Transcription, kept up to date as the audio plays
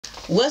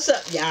What's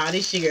up, y'all?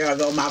 This your girl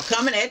GOLDMOUTH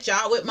coming at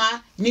y'all with my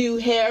new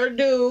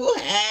hairdo.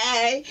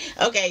 Hey,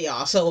 okay,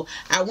 y'all. So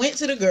I went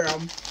to the girl.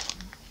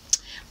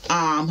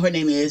 Her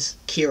name is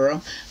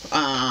Kira.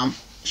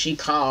 She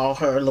called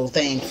her little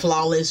thing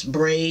Flawless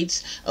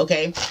Braids.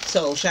 Okay,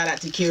 so shout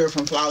out to Kira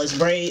from Flawless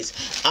Braids.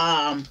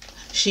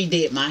 She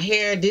did my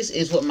hair. This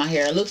is what my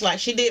hair looks like.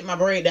 She did my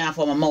braid down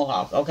for my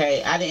mohawk.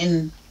 Okay, I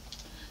didn't.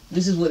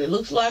 This is what it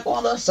looks like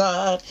on the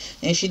side,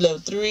 and she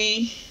left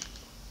 3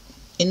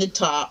 in the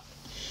top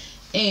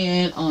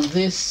and on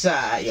this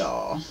side,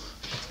 y'all.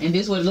 And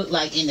this is what it looked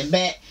like in the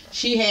back.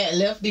 She had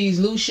left these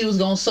loose. She was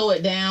gonna sew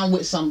it down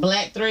with some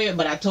black thread,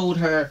 but I told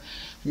her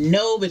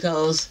no,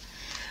 because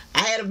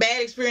I had a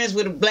bad experience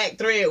with a black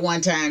thread one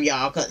time,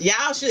 y'all. Cause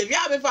y'all should, if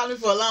y'all been following me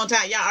for a long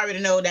time, y'all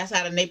already know that's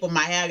how the nape of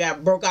my hair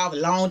got broke off a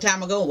long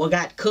time ago, or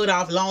got cut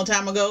off a long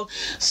time ago.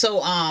 So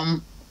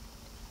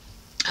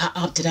I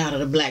opted out of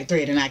the black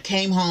thread, and I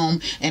came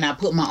home and I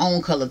put my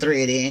own color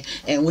thread in,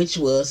 and which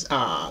was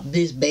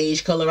this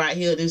beige color right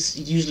here. This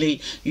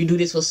usually you do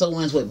this for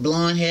sew-ins with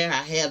blonde hair.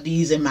 I have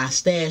these in my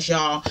stash,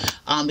 y'all,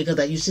 because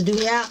I used to do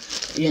hair,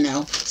 you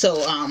know.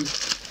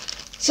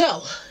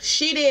 So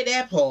she did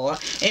that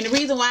part, and the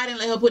reason why I didn't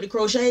let her put the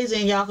crochets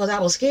in, y'all, because I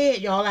was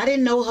scared, y'all. I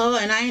didn't know her,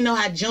 and I didn't know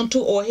how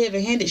gentle or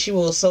heavy-handed she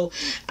was, so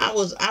I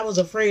was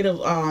afraid of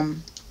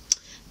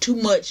too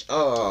much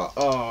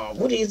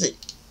what is it,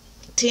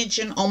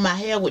 tension on my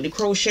hair with the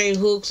crochet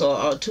hooks,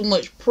 or too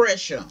much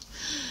pressure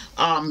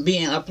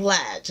being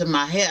applied to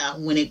my hair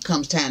when it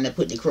comes time to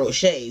put the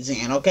crochets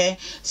in. Okay,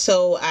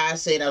 so I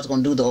said I was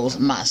gonna do those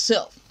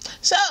myself.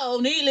 So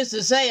needless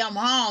to say, I'm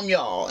home,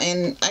 y'all,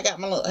 and I got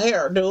my little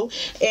hairdo.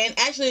 And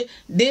actually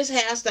this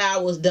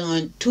hairstyle was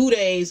done 2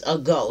 days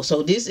ago,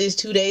 so this is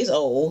 2 days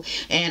old,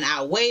 and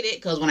I waited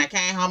because when I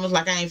came home, it was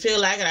like I didn't feel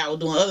like it. I was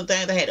doing other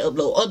things. I had to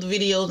upload other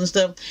videos and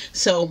stuff,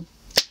 so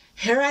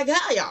here I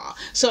got y'all.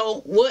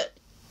 So what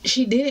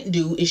she didn't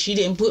do is she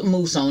didn't put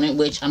mousse on it,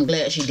 which I'm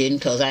glad she didn't,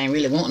 because I didn't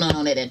really want none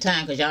on it at that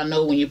time, because y'all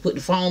know when you put the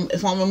foam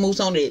and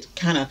mousse on it, it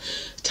kind of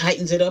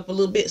tightens it up a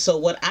little bit. So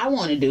what I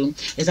want to do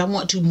is I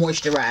want to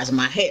moisturize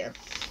my hair.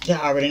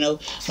 Y'all already know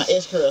my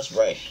S-Curl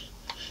spray,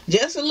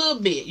 just a little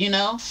bit, you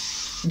know,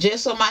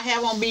 just so my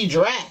hair won't be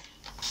dry.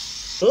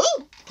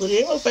 Ooh, put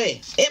it in my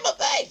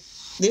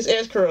face, this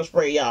S-Curl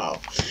spray,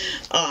 y'all.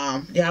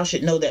 Y'all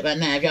should know that by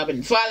now. If y'all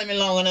been following me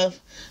long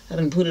enough, I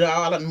done put it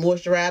all, I done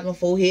moisturized my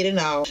forehead and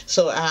all.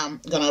 So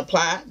I'm gonna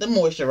apply the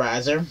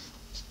moisturizer,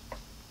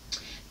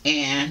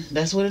 and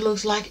that's what it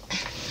looks like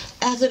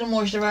after the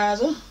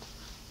moisturizer.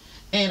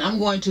 And I'm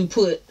going to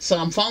put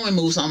some foaming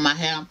mousse on my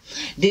hair.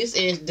 This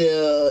is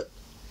the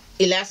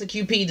Elastic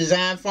QP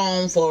design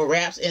foam for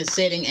wraps and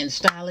setting and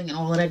styling and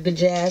all of that good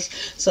jazz.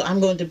 So I'm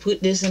going to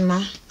put this in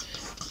my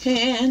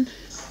hand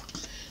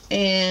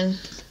and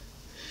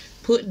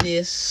put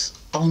this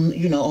on,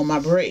 you know, on my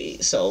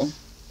braid. So,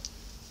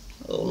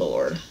 oh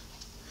Lord,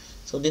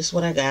 so this is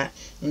what I got.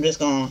 I'm just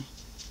gonna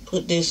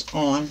put this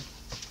on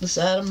the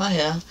side of my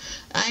hair.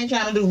 I ain't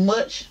trying to do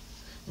much,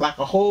 like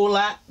a whole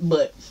lot,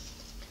 but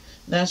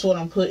that's what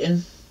I'm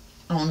putting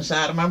on the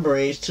side of my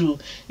braids to,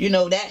 you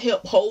know, that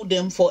help hold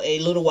them for a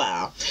little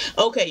while.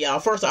 Okay, y'all,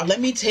 first off, let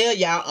me tell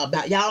y'all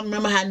about, y'all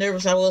remember how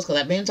nervous I was, because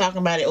I've been talking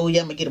about it. Oh yeah,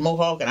 I'm gonna get a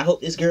mohawk, and I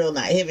hope this girl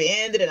not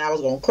heavy-handed, and I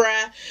was gonna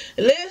cry.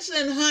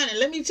 Listen, honey,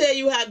 let me tell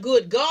you how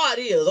good God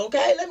is,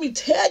 okay? Let me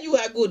tell you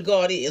how good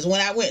God is. When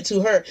I went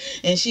to her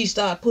and she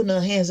started putting her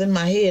hands in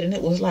my head, and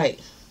it was like,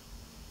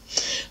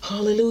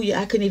 hallelujah.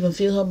 I couldn't even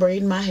feel her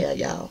braiding my hair,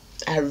 y'all.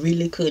 I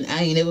really couldn't.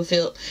 I ain't never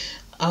felt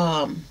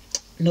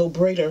no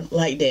braider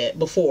like that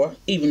before,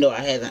 even though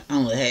I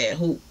only had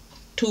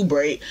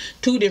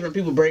two different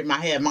people braid my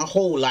hair my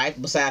whole life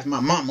besides my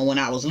mama when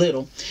I was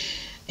little.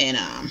 And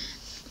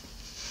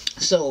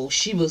so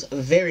she was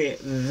very,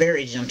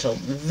 very gentle.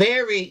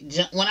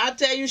 When I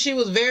tell you she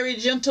was very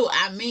gentle,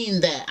 I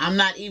mean that. I'm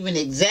not even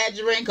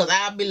exaggerating, because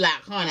I'll be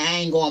like, honey, I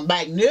ain't going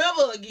back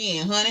never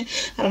again, honey.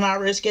 I done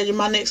already scheduled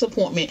my next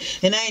appointment,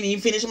 and I ain't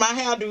even finished my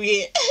hairdo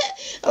yet.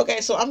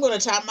 Okay, so I'm going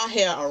to tie my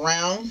hair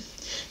around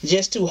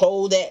just to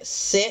hold that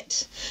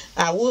set.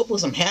 I would put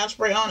some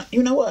hairspray on it.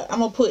 You know what? I'm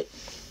gonna put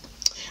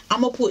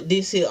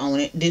this here on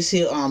it. This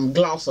here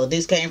glosser.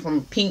 This came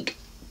from Pink,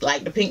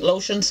 like the Pink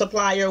lotion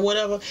supplier or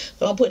whatever.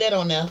 So I'm gonna put that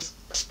on there.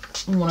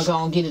 I'm gonna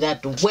go and get it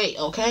out the way,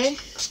 okay?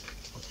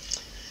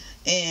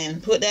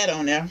 And put that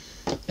on there,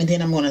 and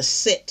then I'm gonna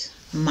set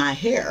my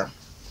hair.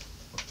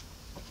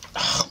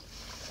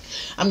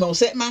 I'm gonna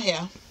set my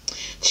hair,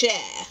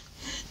 child.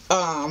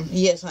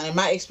 Yes, honey,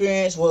 my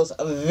experience was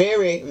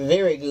very,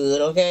 very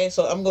good. Okay,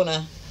 so I'm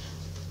gonna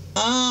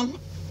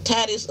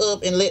tie this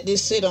up and let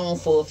this sit on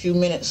for a few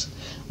minutes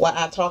while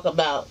I talk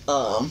about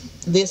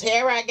this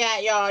hair I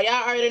got, y'all.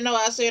 Y'all already know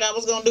I said I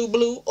was gonna do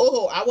blue.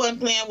 Oh, I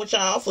wasn't playing with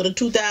y'all for the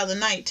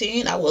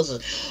 2019. I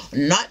was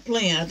not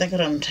playing. I think I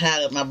done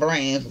tied up my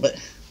brain, but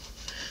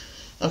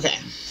okay.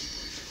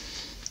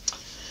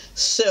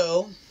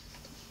 So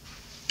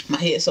my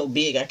head's so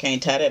big I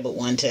can't tie that but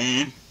one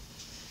time.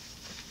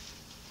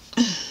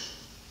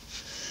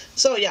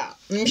 So y'all,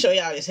 let me show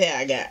y'all this hair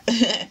I got.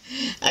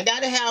 I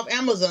got the hair off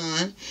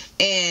Amazon,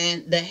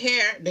 and the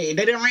hair, they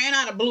done ran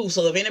out of blue.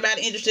 So if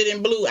anybody interested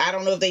in blue, I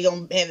don't know if they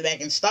gonna have it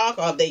back in stock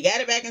or if they got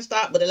it back in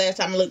stock. But the last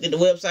time I looked at the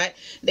website,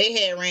 they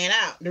had ran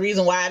out. The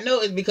reason why I know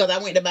is because I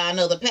went to buy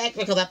another pack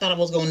because I thought I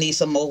was gonna need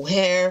some more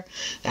hair.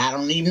 I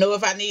don't even know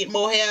if I need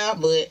more hair,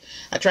 but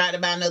I tried to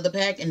buy another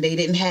pack and they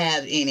didn't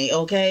have any.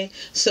 Okay,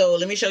 so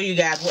let me show you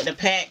guys what the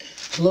pack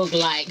looked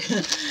like.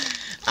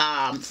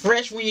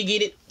 Fresh when you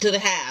get it to the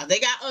house. They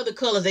got other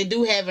colors. They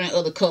do have it in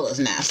other colors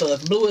now. So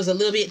if blue is a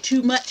little bit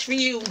too much for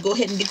you, go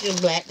ahead and get your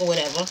black or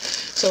whatever.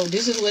 So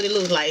this is what it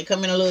looks like. It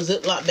comes in a little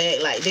Ziploc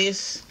bag like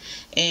this,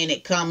 and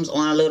it comes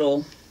on a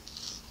little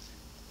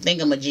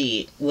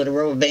thingamajig with a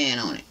rubber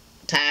band on it,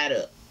 tied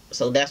up.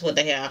 So that's what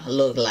the hair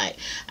look like.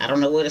 I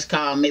don't know what it's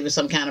called. Maybe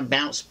some kind of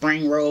bounce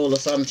spring roll or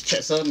some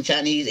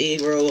Chinese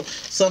egg roll,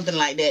 something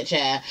like that,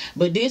 child.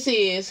 But this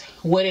is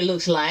what it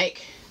looks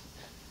like.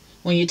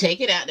 When you take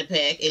it out the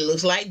pack, it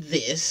looks like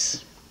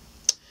this.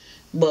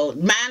 Well,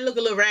 mine look a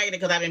little raggedy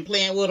because I've been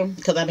playing with them.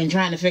 Because I've been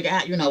trying to figure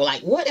out, you know,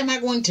 like, what am I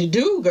going to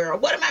do, girl?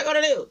 What am I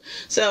going to do?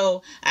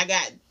 So,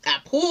 I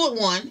pulled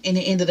one and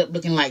it ended up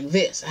looking like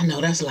this. I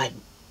know that's like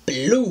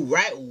blue,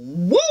 right?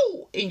 Woo!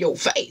 In your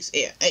face.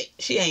 Yeah. Hey,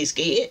 she ain't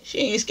scared. She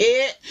ain't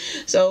scared.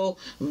 So,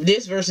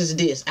 this versus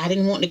this. I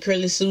didn't want the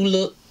curly Sue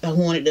look. I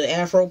wanted the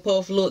Afro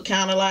puff look,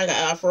 kind of like an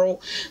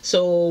Afro.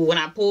 So, when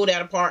I pull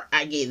that apart,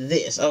 I get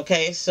this.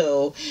 Okay?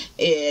 So,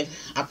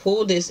 if I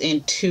pull this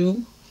in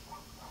 2,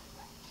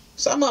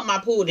 some of them I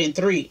pulled in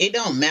 3. It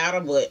don't matter,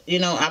 but, you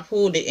know, I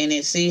pulled it and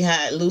then see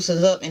how it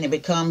loosens up and it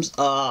becomes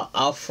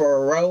a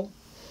furrow.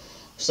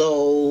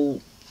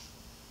 So,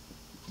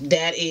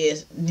 that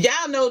is,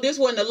 y'all know this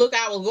wasn't the look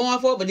I was going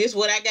for, but this is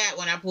what I got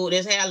when I pulled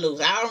this hair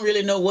loose. I don't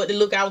really know what the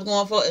look I was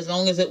going for as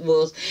long as it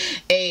was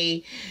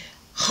a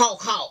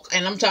hawk,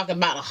 and I'm talking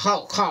about a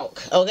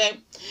hawk, okay?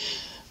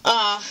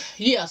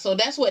 Yeah, so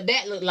that's what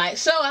that looked like.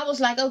 So I was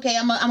like, okay,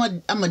 I'm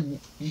a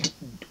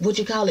what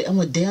you call it? I'm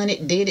gonna tone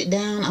it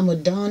down. I'm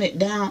gonna tone it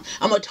down.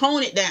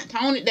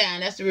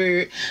 That's the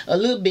word, a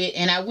little bit.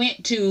 And I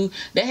went to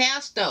the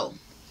hair store.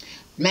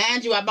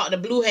 Mind you, I bought the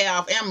blue hair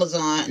off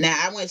Amazon. Now,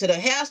 I went to the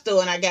hair store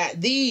and I got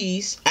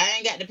these. I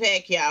ain't got the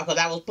pack, y'all, because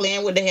I was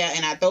playing with the hair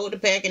and I threw the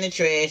pack in the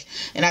trash.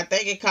 And I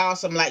think it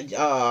cost some, like,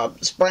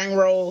 spring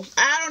rolls.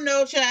 I don't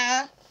know,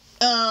 child.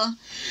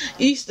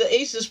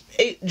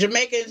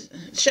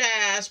 Jamaican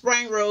child,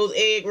 spring rolls,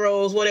 egg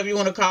rolls, whatever you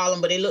want to call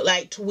them, but they look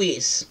like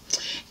twists.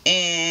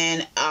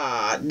 And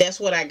that's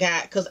what I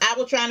got, because I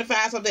was trying to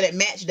find something that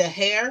matched the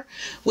hair,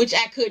 which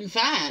I couldn't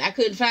find. I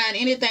couldn't find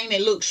anything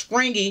that looked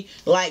springy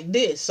like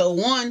this. So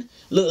one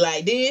looked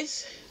like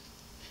this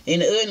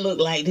and the other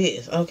looked like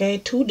this. Okay,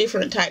 2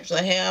 different types of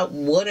hair,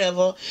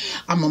 whatever.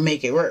 I'm gonna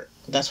make it work.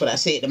 That's what I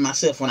said to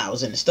myself when I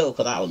was in the store,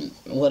 because I was,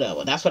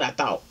 whatever. That's what I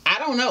thought. I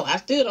don't know. I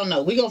still don't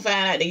know. We're going to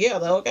find out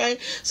together, okay?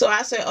 So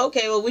I said,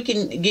 okay, well, we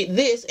can get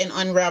this and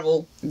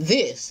unravel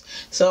this.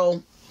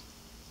 So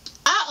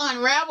I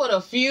unraveled a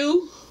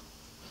few.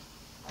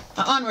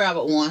 I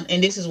unraveled one,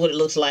 and this is what it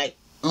looks like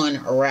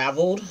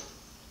unraveled.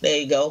 There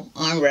you go.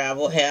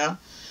 Unraveled hair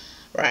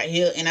right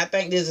here. And I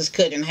think this is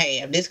cut in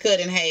half. This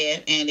cut in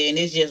half, and then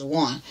it's just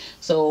one.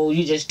 So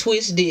you just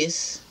twist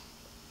this.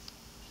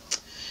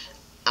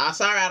 I'm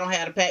sorry I don't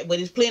have the pack, but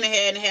it's plenty of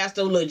hair in the hair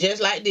store. Look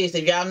just like this.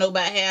 If y'all know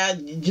about hair,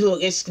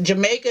 look, it's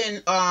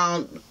Jamaican.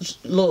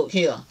 Look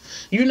here,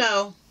 you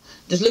know,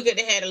 just look at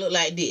the hair to look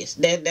like this.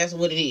 That's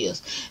what it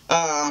is.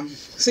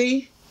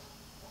 See,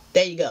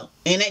 there you go.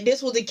 And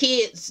this was the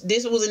kids.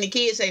 This was in the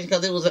kids section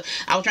because it was.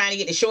 I was trying to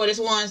get the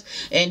shortest ones,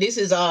 and this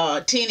is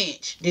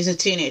 10-inch. This is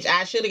 10-inch.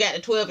 I should have got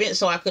the 12-inch,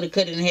 so I could have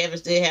cut it in half and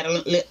still had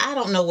a. I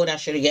don't know what I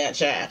should have got,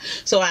 child.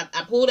 So I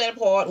pulled that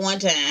apart one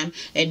time,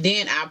 and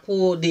then I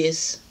pulled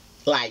this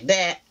like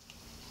that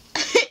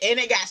and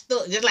it got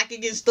stuck just like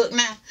it gets stuck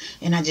now,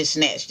 and I just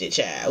snatched it,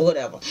 child.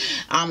 Whatever.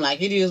 I'm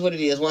like, it is what it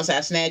is. Once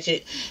I snatch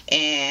it,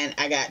 and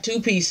I got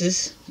 2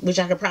 pieces, which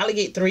I could probably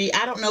get 3.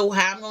 I don't know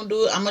how I'm gonna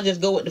do it. I'm gonna just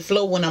go with the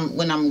flow when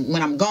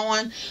I'm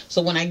going.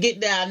 So when I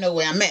get there, I know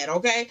where I'm at.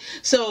 Okay.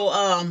 So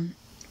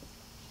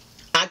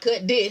I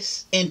cut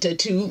this into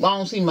 2. I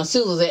don't see my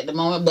scissors at the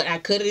moment, but I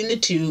cut it into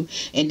 2,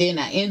 and then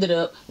I ended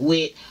up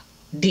with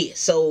this.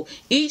 So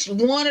each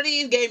one of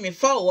these gave me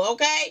 4.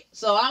 Okay,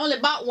 so I only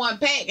bought 1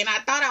 pack, and I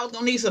thought I was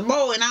gonna need some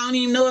more, and I don't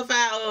even know if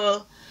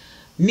I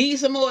need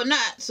some more or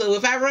not. So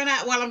if I run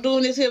out while I'm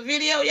doing this here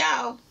video,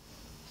 y'all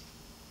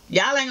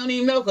ain't gonna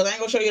even know, because I ain't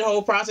gonna show you the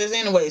whole process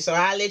anyway. So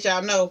I'll let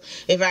y'all know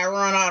if I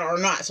run out or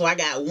not. So I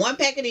got 1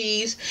 pack of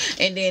these,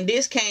 and then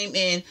this came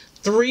in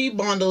 3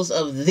 bundles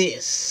of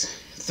this.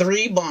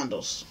 3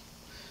 bundles.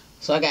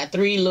 So I got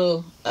 3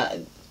 little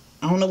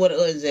I don't know what it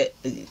is at.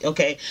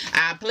 Okay,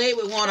 I played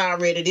with one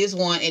already. This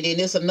one, and then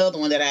this another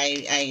one that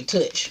I ain't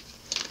touched.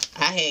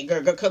 I had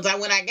girl, because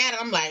when I got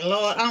it, I'm like,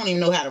 Lord, I don't even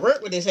know how to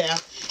work with this hair.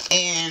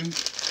 And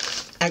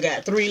I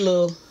got 3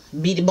 little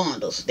be the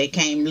bundles. They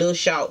came little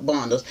short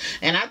bundles,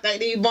 and I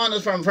think these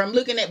bundles from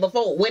looking at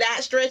before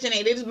without stretching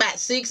it, it's about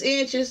 6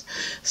 inches.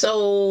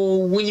 So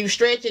when you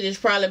stretch it, it's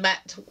probably about,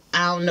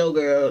 I don't know,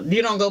 girl.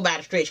 You don't go by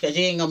the stretch because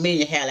you ain't gonna be in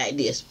your hair like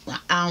this.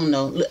 I don't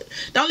know. Look,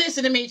 don't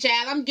listen to me,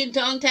 child. I'm getting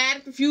tongue tied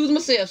and confused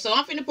myself. So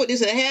I'm finna put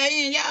this hair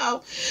in,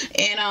 y'all,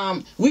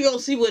 and we gonna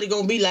see what it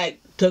gonna be like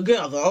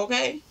together,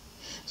 okay?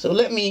 So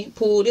let me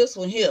pull this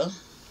one here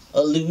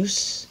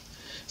loose.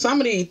 Some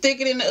of these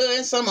thicker than the other,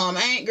 and some of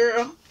them ain't,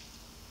 girl.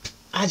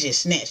 I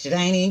just snatched it. I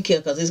ain't even care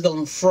because it's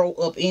going to throw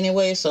up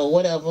anyway, so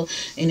whatever.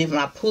 And if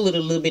I pull it a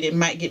little bit, it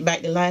might get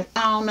back to life.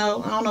 I don't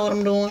know. I don't know what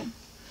I'm doing.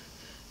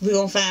 We're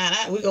going to find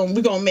out.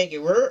 We're gonna make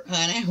it work,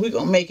 honey. We're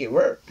going to make it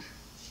work.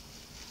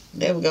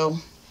 There we go.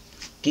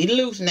 Get it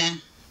loose now.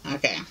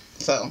 Okay,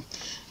 so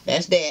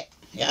that's that.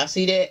 Y'all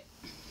see that?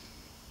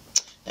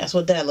 That's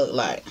what that look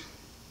like.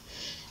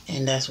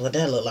 And that's what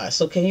that look like.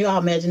 So can you all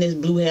imagine this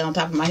blue hair on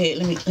top of my head?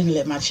 Let me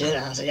let my chair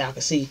down so y'all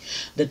can see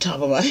the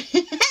top of my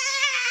head.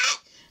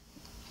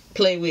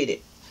 Play with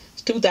it.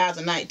 It's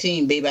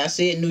 2019, baby. I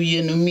said new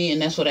year, new me,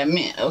 and that's what I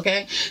meant.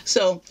 Okay.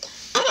 So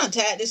I done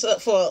tied this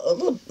up for a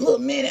little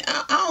minute.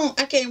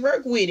 I can't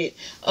work with it.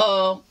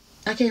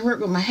 I can't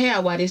work with my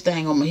hair while this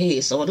thing on my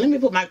head. So let me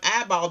put my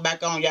eyeballs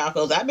back on, y'all,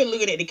 because I've been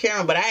looking at the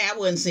camera, but I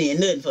wasn't seeing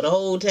nothing for the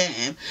whole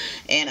time.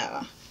 And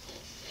I'm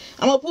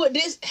gonna put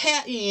this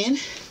hair in.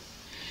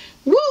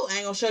 Woo! I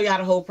ain't gonna show y'all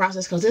the whole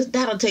process because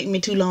that'll take me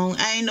too long.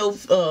 I ain't no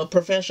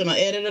professional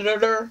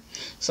editor,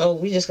 so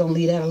we just gonna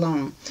leave that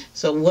alone.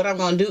 So what I'm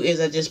gonna do is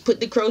I just put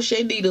the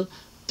crochet needle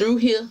through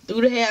here,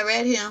 through the hair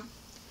right here,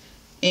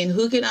 and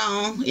hook it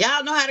on.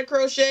 Y'all know how to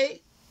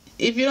crochet?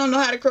 If you don't know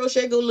how to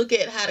crochet, go look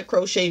at how to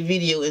crochet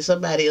video and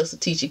somebody else will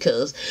teach you,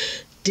 because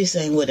this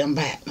ain't what I'm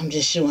about. I'm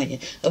just showing you.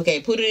 Okay,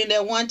 put it in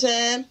there one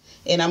time,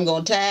 and I'm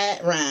gonna tie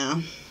it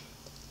around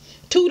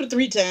 2 to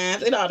 3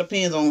 times. It all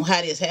depends on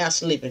how this hair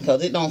slipping,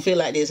 because it don't feel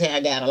like this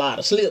hair got a lot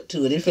of slip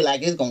to it. It feel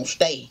like it's gonna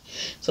stay.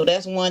 So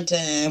that's 1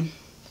 time,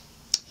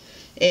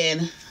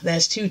 and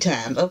that's 2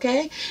 times,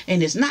 okay?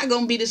 And it's not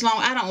gonna be this long.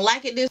 I don't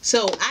like it this,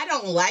 so I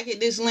don't like it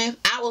this length.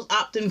 I was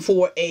opting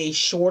for a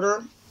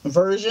shorter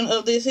version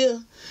of this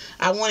here.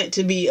 I want it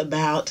to be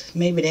about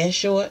maybe that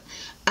short.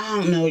 I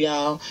don't know,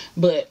 y'all,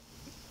 but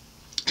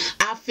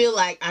I feel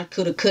like I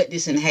could have cut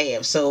this in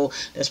half, so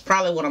that's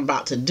probably what I'm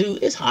about to do.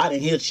 It's hot in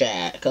here,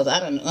 child, because I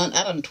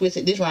done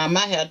twisted this around my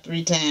hair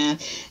 3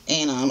 times,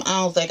 and I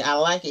don't think I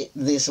like it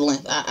this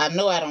length. I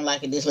know I don't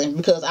like it this length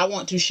because I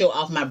want to show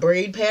off my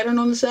braid pattern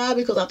on the side,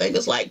 because I think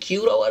it's like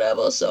cute or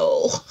whatever.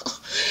 So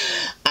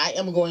I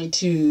am going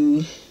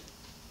to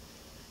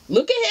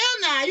look at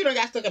hell now. You done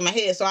got stuck in my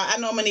head, so I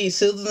know I'm gonna need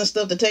scissors and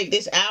stuff to take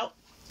this out.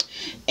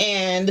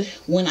 And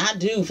when I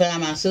do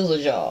find my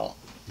scissors, y'all,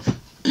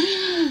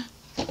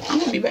 I'm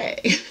gonna be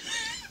back.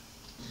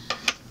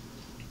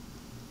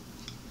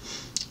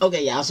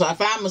 Okay, y'all, so I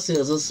found my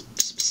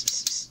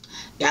scissors.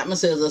 Got my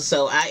scissors,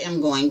 so I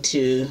am going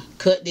to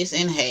cut this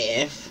in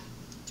half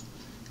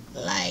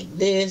like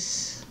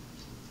this.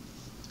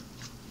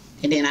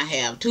 And then I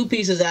have 2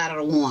 pieces out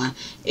of the one.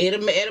 It'll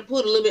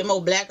put a little bit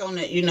more black on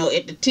it, you know,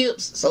 at the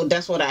tips. So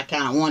that's what I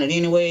kind of wanted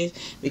anyways,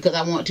 because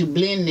I want to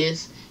blend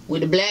this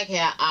with the black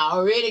hair I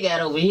already got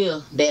over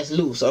here that's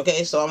loose.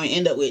 Okay, so I'm gonna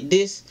end up with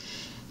these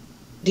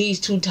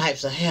 2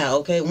 types of hair.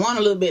 Okay, one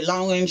a little bit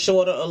longer and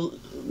shorter, or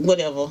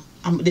whatever.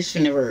 This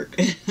finna work.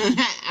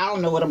 I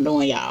don't know what I'm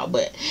doing, y'all,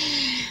 but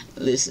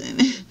listen.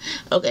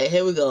 Okay,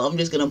 here we go. I'm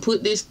just gonna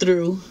put this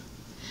through.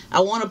 I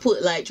want to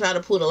put, like, try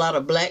to put a lot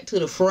of black to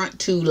the front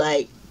to,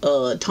 like,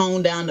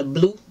 tone down the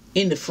blue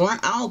in the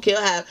front. I don't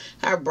care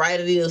how bright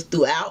it is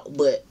throughout,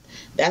 but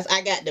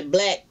I got the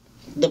black.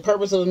 The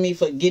purpose of me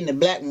for getting the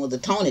black one was to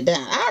tone it down.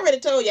 I already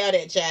told y'all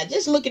that, child.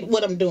 Just look at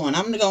what I'm doing.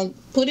 I'm gonna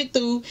put it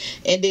through,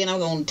 and then I'm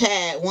gonna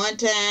tie it 1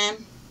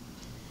 time.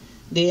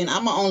 Then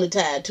I'm gonna only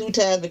tie it 2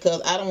 times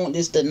because I don't want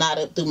this to knot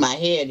up through my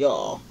head,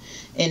 y'all.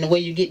 And the way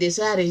you get this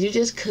out is you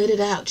just cut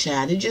it out,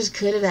 child. You just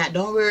cut it out.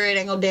 Don't worry, it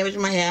ain't gonna damage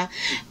my hair.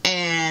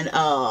 And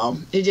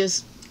you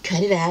just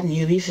cut it out and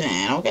you'll be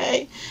fine,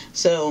 okay?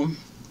 So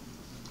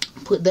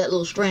put that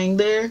little string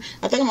there.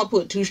 I think I'm gonna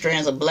put 2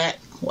 strands of black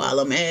while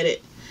I'm at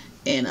it.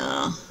 And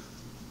I'm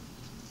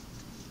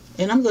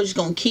just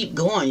gonna keep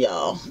going,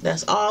 y'all.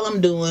 That's all I'm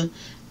doing.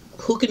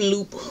 Hook and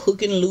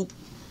loop,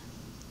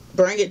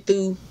 bring it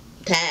through,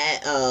 tie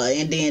it,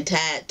 and then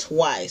tie it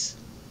twice.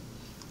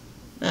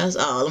 That's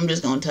all. I'm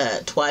just gonna tie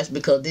it twice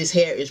because this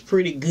hair is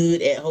pretty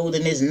good at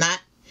holding this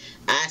knot.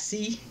 I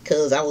see,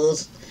 because I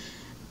was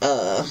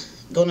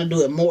gonna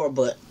do it more,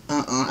 but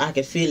I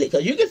can feel it,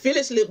 because you can feel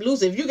it slip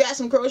loose. If you got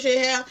some crochet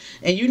hair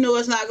and you know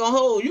it's not gonna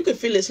hold, you can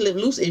feel it slip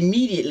loose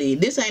immediately.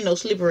 This ain't no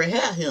slippery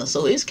hair here,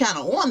 so it's kind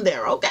of on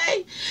there,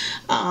 okay?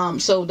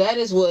 So that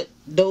is what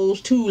those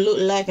 2 look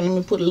like. And let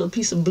me put a little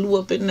piece of blue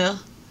up in there.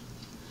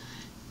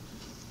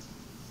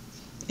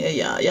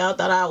 Yeah, y'all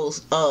thought I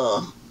was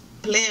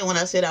playing when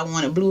I said I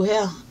wanted blue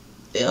hair.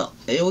 Yeah,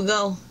 here we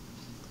go.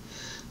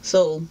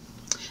 So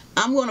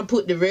I'm gonna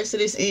put the rest of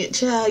this in.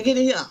 Child, get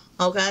in here.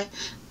 Okay,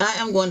 I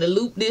am going to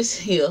loop this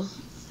here,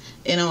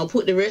 and I'm gonna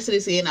put the rest of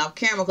this in off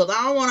camera because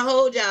I don't want to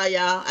hold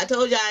y'all. I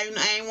told y'all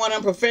I ain't one of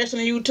them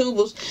professional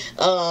YouTubers.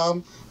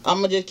 I'm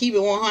gonna just keep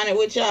it 100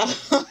 with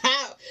y'all.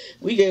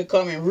 We get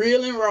coming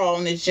real and raw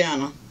on this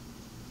channel.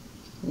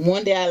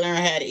 One day I learned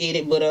how to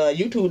edit, but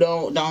YouTube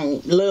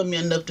don't love me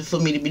enough for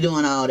me to be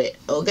doing all that.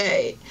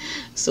 Okay,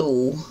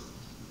 so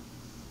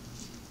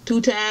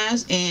 2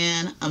 times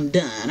and I'm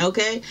done.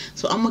 Okay,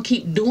 so I'm gonna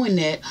keep doing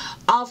that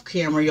off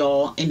camera,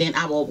 y'all, and then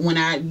I will, when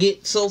I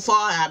get so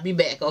far, I'll be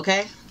back.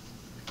 Okay.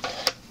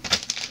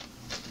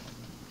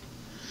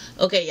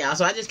 Okay, y'all,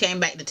 so I just came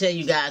back to tell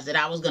you guys that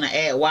I was gonna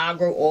add wild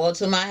growth oil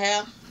to my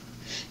hair,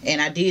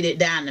 and I did it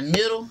down the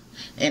middle,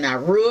 and I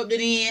rubbed it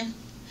in.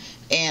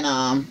 And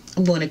I'm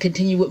going to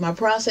continue with my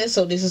process.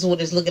 So this is what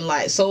it's looking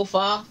like so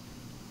far.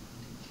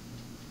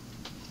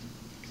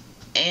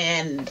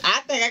 And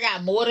I think I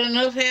got more than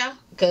enough hair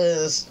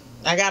because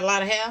I got a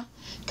lot of hair.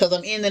 Because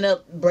I'm ending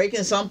up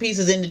breaking some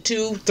pieces into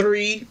 2,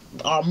 3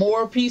 or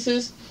more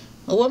pieces.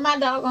 What my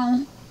dog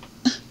on?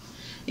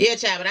 Yeah,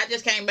 child, but I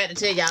just came back to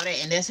tell y'all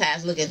that, and that's how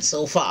it's looking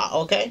so far,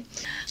 okay?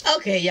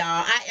 Okay, y'all,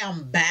 I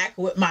am back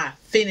with my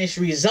finished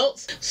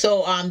results.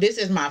 So, this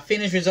is my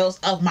finished results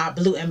of my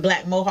blue and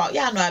black mohawk.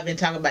 Y'all know I've been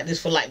talking about this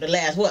for like the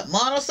last, what,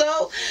 month or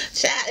so?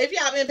 Child, if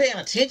y'all been paying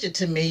attention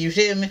to me, you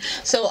feel me?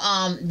 So,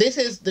 this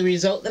is the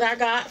result that I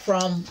got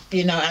from,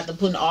 you know, after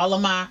putting all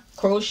of my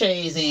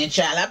crochets in,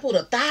 child. I put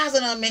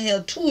 1,000 of them in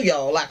here too,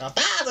 y'all, like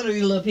 1,000 of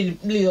these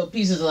little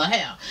pieces of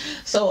hair.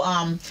 So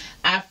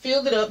I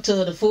filled it up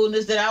to the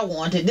fullness that I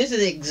wanted. This is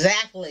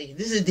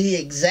the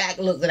exact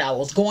look that I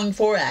was going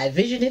for. I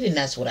envisioned it, and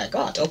that's what I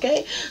got.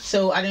 Okay,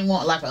 so I didn't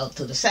want like a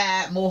to the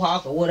side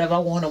mohawk or whatever. I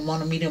wanted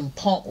one of me them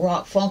punk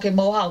rock funky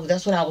mohawks.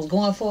 That's what I was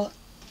going for.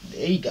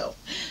 There you go.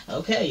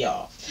 Okay,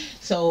 y'all,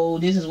 so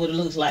this is what it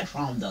looks like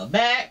from the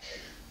back.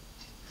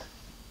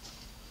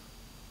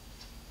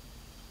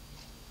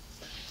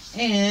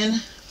 And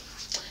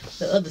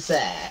the other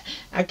side,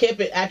 I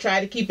tried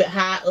to keep it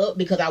high up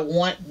because I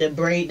want the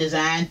braid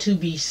design to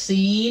be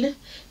seen.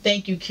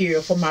 Thank you,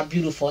 Kira, for my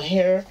beautiful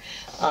hair.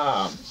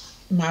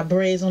 My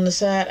braids on the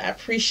side, I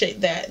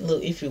appreciate that.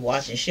 Look, if you're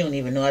watching, she don't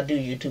even know I do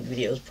YouTube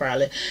videos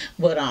probably,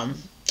 but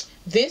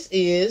this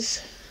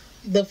is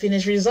the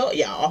finished result,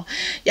 y'all.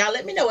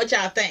 Let me know what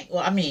y'all think.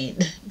 Well, I mean,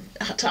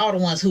 to all the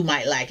ones who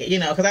might like it, you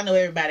know, because I know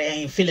everybody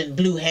ain't feeling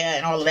blue hair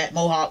and all of that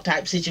mohawk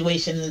type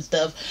situation and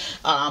stuff,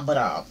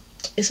 but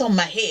it's on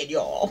my head,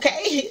 y'all.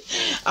 Okay.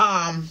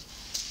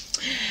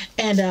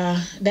 And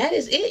that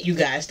is it, you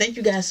guys. Thank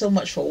you guys so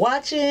much for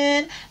watching,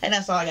 and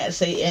that's all I got to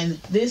say in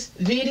this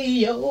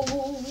video.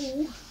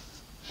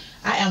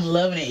 I am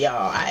loving it,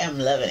 y'all. I am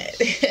loving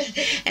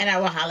it. And I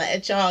will holler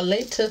at y'all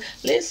later.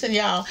 Listen,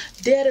 y'all,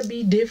 dare to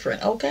be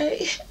different,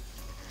 okay?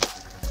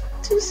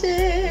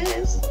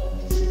 Deuces.